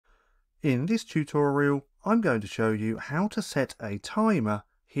In this tutorial, I'm going to show you how to set a timer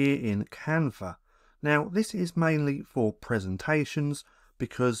here in Canva. Now, this is mainly for presentations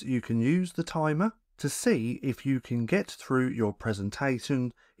because you can use the timer to see if you can get through your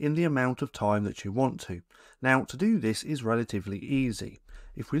presentation in the amount of time that you want to. Now, to do this is relatively easy.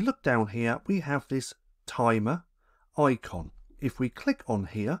 If we look down here, we have this timer icon. If we click on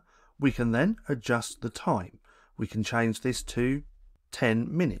here, we can then adjust the time. We can change this to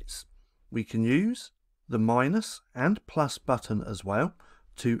 10 minutes. We can use the minus and plus button as well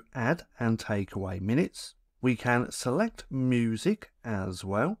to add and take away minutes. We can select music as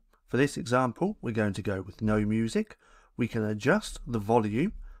well. For this example, we're going to go with no music. We can adjust the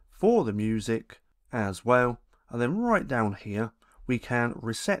volume for the music as well. And then right down here, we can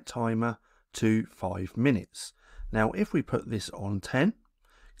reset timer to 5 minutes. Now, if we put this on 10,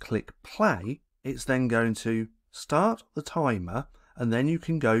 click play, it's then going to start the timer, and then you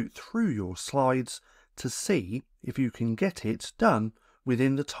can go through your slides to see if you can get it done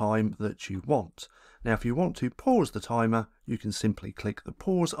within the time that you want. Now, if you want to pause the timer, you can simply click the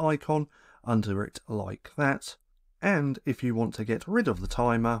pause icon under it like that. And if you want to get rid of the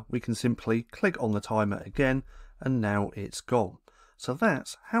timer, we can simply click on the timer again, and now it's gone. So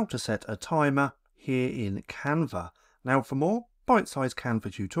that's how to set a timer here in Canva. Now, for more bite-sized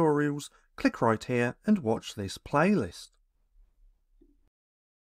Canva tutorials, click right here and watch this playlist.